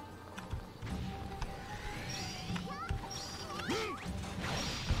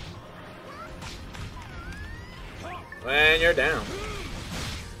 And you're down.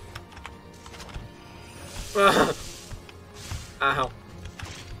 Ow.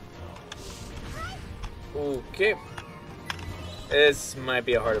 Okay. This might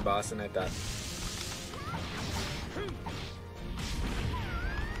be a harder boss than I thought.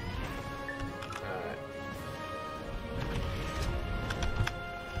 Alright.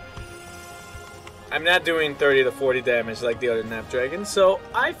 I'm not doing 30 to 40 damage like the other Snapdragon, so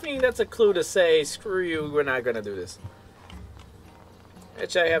I think that's a clue to say, screw you, we're not gonna do this.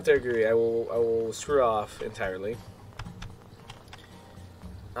 Which I have to agree, I will screw off entirely.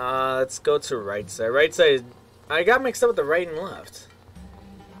 Let's go to right side. Right side, I got mixed up with the right and left.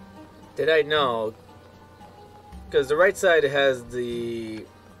 Did I? No. Because the right side has the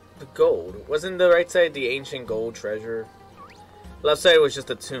gold. Wasn't the right side the ancient gold treasure? Left side was just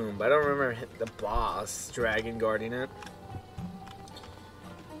a tomb, but I don't remember the boss dragon guarding it.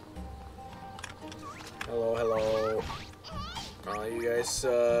 Hello, hello. Oh, you guys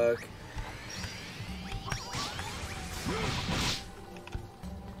suck.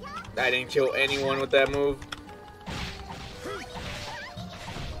 I didn't kill anyone with that move.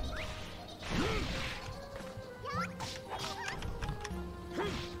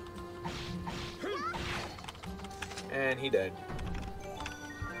 And he died.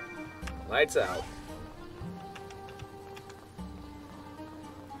 Lights out.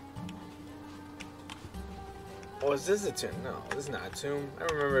 Oh, is this a tomb? No, this is not a tomb. I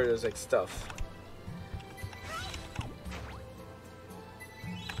remember there's like stuff.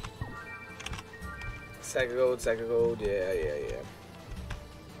 Sack of gold, yeah.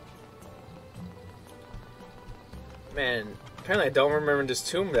 Man, apparently I don't remember this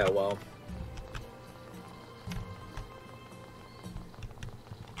tomb that well.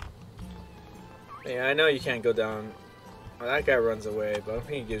 Yeah, I know you can't go down. Well, that guy runs away, but I don't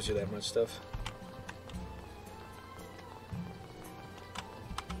think he gives you that much stuff.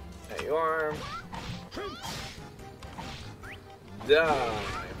 There you are. Die.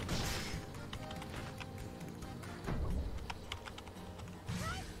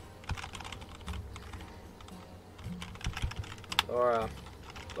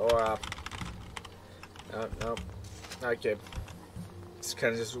 Laura. Nope. Okay. Just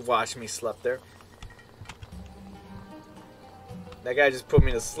kind of just watch me slept there. That guy just put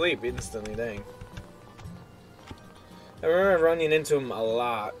me to sleep instantly, dang. I remember running into him a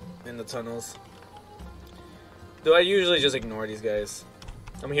lot in the tunnels. Though I usually just ignore these guys.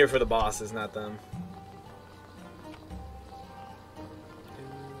 I'm here for the bosses, not them.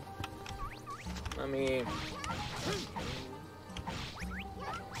 I mean...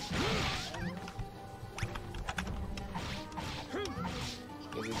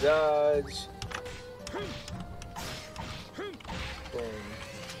 Easy dodge. Boom.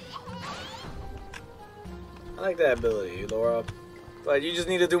 I like that ability, Laura. But you just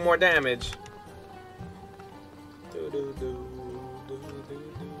need to do more damage.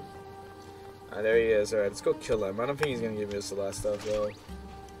 Ah, there he is. Alright, let's go kill him. I don't think he's gonna give us a lot of stuff, though.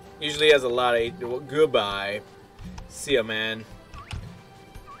 Usually he has a lot of... Goodbye. See ya, man.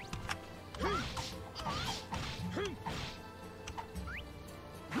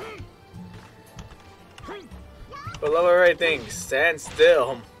 But love the right thing. Stand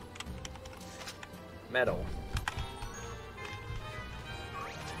still. Metal.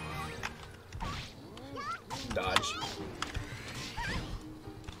 Dodge.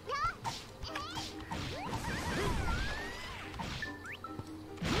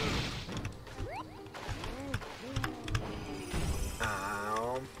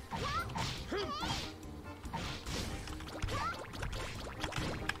 Ow.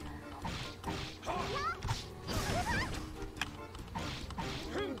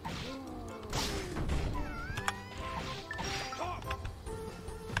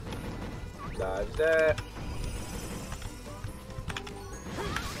 Dodge that.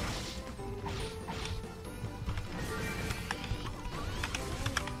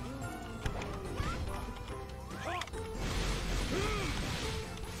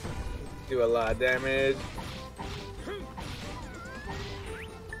 Do a lot of damage.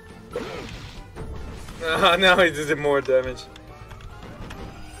 Oh, now he does more damage.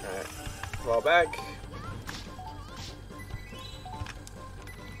 Alright, fall back.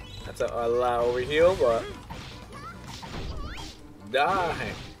 That's a lot over heal, but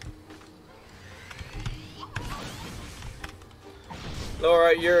die.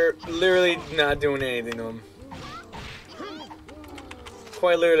 Laura, you're literally not doing anything to him.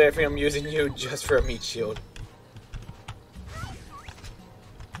 Quite literally, I think I'm using you just for a meat shield.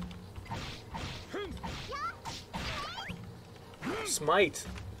 Smite.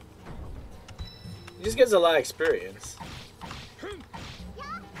 He just gets a lot of experience.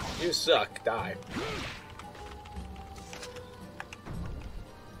 You suck. Die.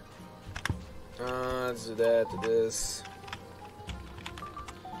 Let's do that, do this.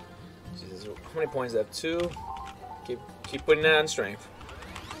 Jesus, how many points do I have? 2. Keep putting that on strength.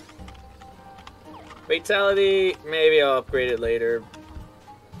 Fatality, maybe I'll upgrade it later.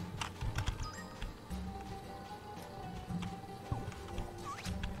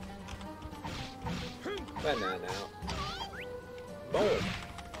 But not now. Boom.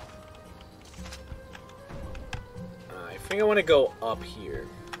 I think I want to go up here.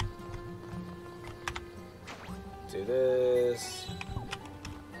 Do this.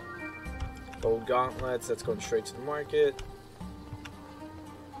 Gold gauntlets, that's going straight to the market.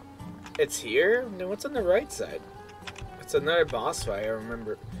 It's here? Then what's on the right side? It's another boss fight, I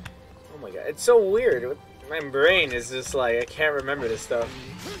remember. Oh my god, it's so weird. My brain is just like, I can't remember this stuff.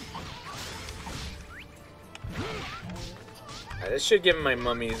 this should give him my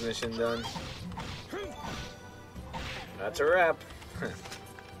mummies mission done. That's a wrap.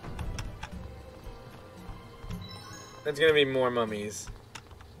 That's gonna be more mummies.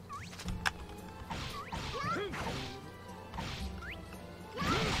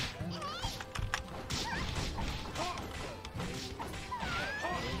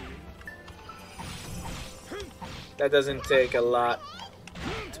 That doesn't take a lot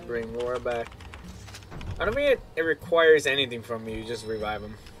to bring Laura back. I don't think it requires anything from you, just revive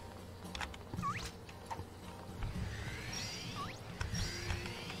him.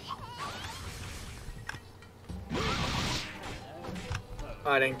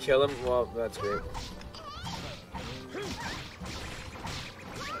 I didn't kill him? Well, that's great.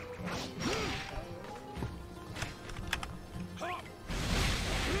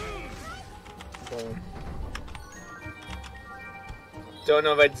 Boom. Don't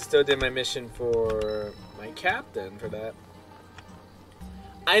know if I still did my mission for my captain for that.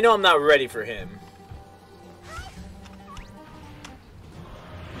 I know I'm not ready for him.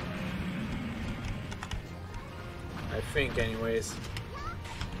 I think anyways.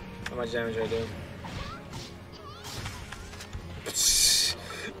 How much damage I do?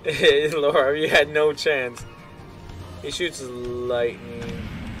 Laura, you had no chance. He shoots lightning.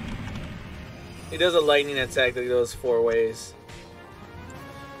 He does a lightning attack that goes 4 ways.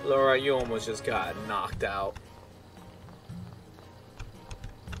 Laura, you almost just got knocked out.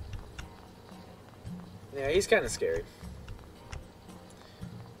 Yeah, he's kind of scary.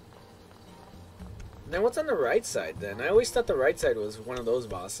 Then what's on the right side then? I always thought the right side was one of those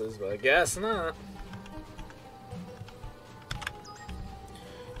bosses, but I guess not.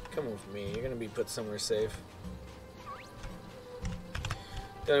 Come with me, you're gonna be put somewhere safe.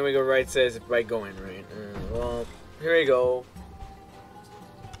 The only way to go right side is by going right. Well, here we go.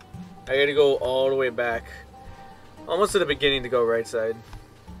 I gotta go all the way back. Almost to the beginning to go right side.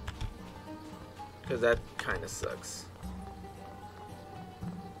 Because that kind of sucks.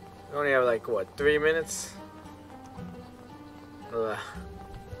 I only have like, what, 3 minutes? Ugh.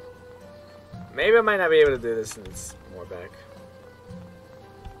 Maybe I might not be able to do this since it's more back.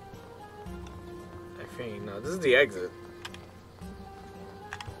 I think, no, this is the exit.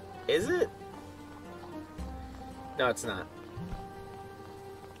 Is it? No, it's not.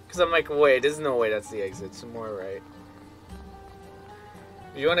 Because I'm like, wait, there's no way that's the exit. It's more right.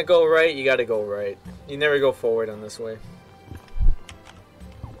 If you want to go right, you got to go right. You never go forward on this way.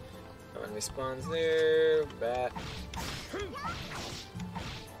 Enemy spawns there. Bat.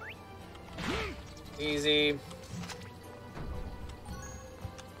 Easy.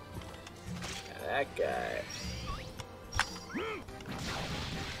 That guy.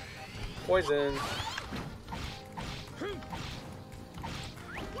 Poison.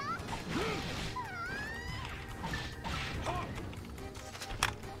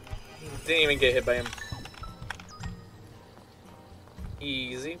 Didn't even get hit by him.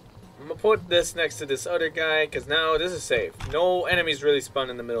 Easy. I'm gonna put this next to this other guy because now this is safe. No enemies really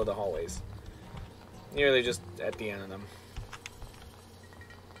spawn in the middle of the hallways. Nearly just at the end of them.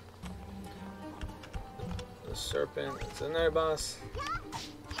 The serpent. It's another boss.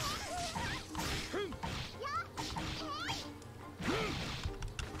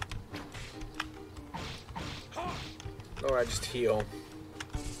 Or I just heal.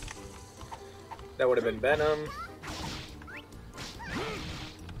 That would have been Venom.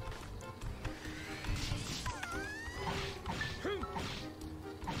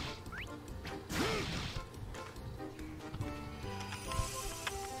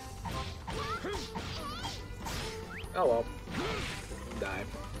 Oh well. Die.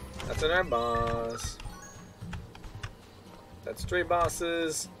 That's another boss. That's 3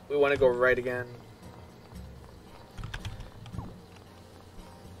 bosses. We want to go right again.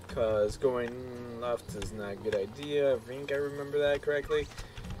 Because going left is not a good idea. I think I remember that correctly.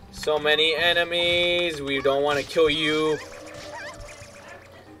 So many enemies. We don't want to kill you.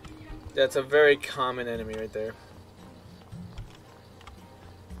 That's a very common enemy right there.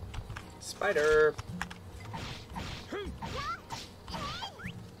 Spider.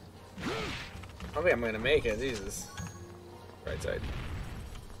 I think I'm going to make it. Jesus. Right side.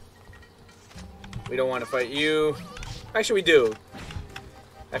 We don't want to fight you. Actually, we do.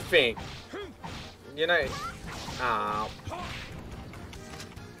 I think. You know. Ow.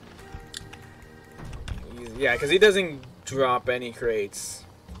 Yeah, because he doesn't drop any crates.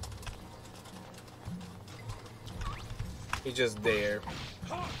 He's just there.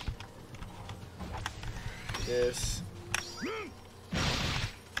 This.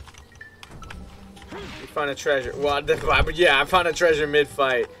 We found a treasure. Well, yeah, I found a treasure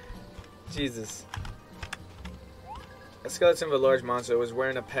mid-fight. Jesus. skeleton of a large monster was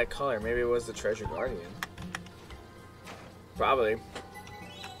wearing a pet color. Maybe it was the treasure guardian. Probably.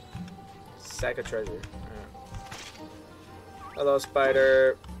 Sack of treasure. Right. Hello,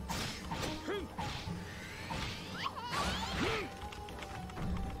 spider.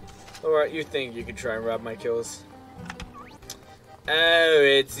 Alright, you think you could try and rob my kills? Oh,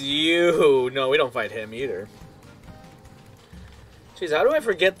 it's you. No, we don't fight him either. Jeez, how do I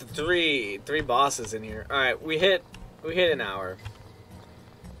forget the three bosses in here? Alright, we hit an hour.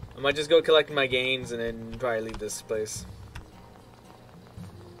 I might just go collect my gains and then probably leave this place.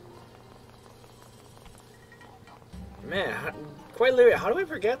 Man, quite literally, how do I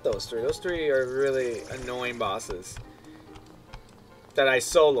forget those three? Those three are really annoying bosses that I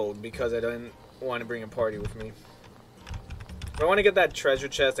soloed because I didn't want to bring a party with me. If I want to get that treasure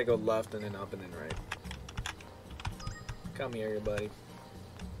chest, I go left and then up and then right. Come here, buddy.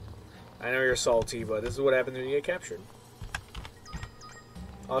 I know you're salty, but this is what happens when you get captured.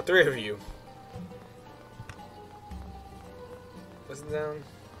 All three of you. Was it down?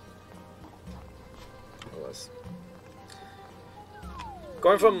 It was.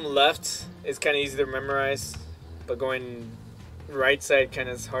 Going from left is kind of easy to memorize, but going right side kind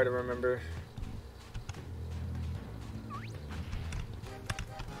of is hard to remember.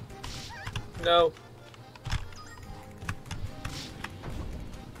 No.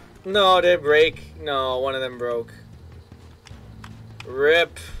 No, did it break? No, one of them broke.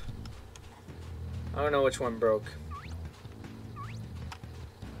 RIP. I don't know which one broke.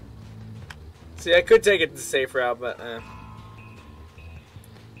 See, I could take it the safe route, but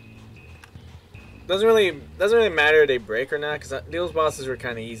doesn't really matter if they break or not, because those bosses were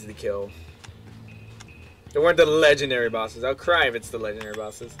kind of easy to kill. They weren't the legendary bosses. I'll cry if it's the legendary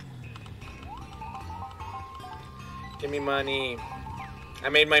bosses. Give me money. I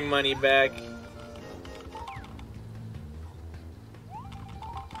made my money back.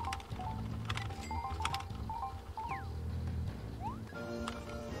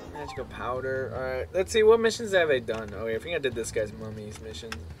 Magical powder. Alright, let's see, what missions have I done? Oh, yeah, I think I did this guy's mummy's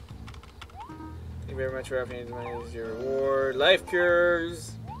mission. Thank you very much for offering money as your reward. Life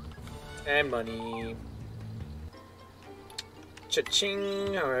cures. And money.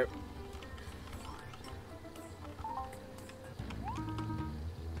 Cha-ching. Alright.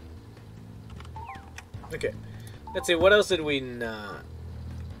 Okay, let's see, what else did we not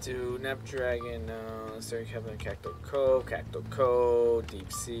do? Snapdragon, no. Starry Cabin, Cacto Cove,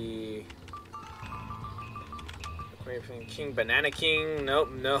 Deep Sea. King, Banana King, nope,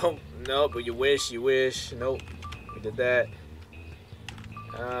 but you wish, nope, we did that.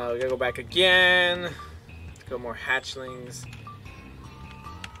 We gotta go back again, go more hatchlings.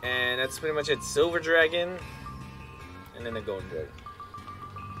 And that's pretty much it. Silver Dragon, and then a Golden Dragon.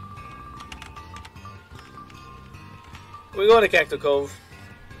 We go to Cacto Cove.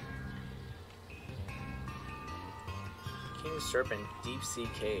 King Serpent, Deep Sea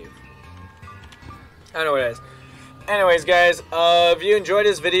Cave. I don't know what it is. Anyways, guys, if you enjoyed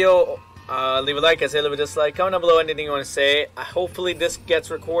this video, leave a like, I say leave a dislike. Comment down below anything you want to say. Hopefully this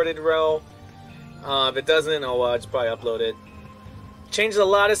gets recorded well. If it doesn't, oh well, I'll just probably upload it. Changed a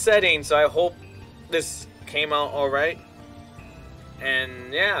lot of settings, so I hope this came out alright.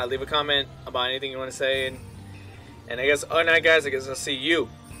 And yeah, leave a comment about anything you want to say. And I guess, other than that, guys, I guess I'll see you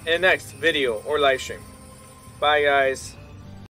in the next video or live stream. Bye, guys.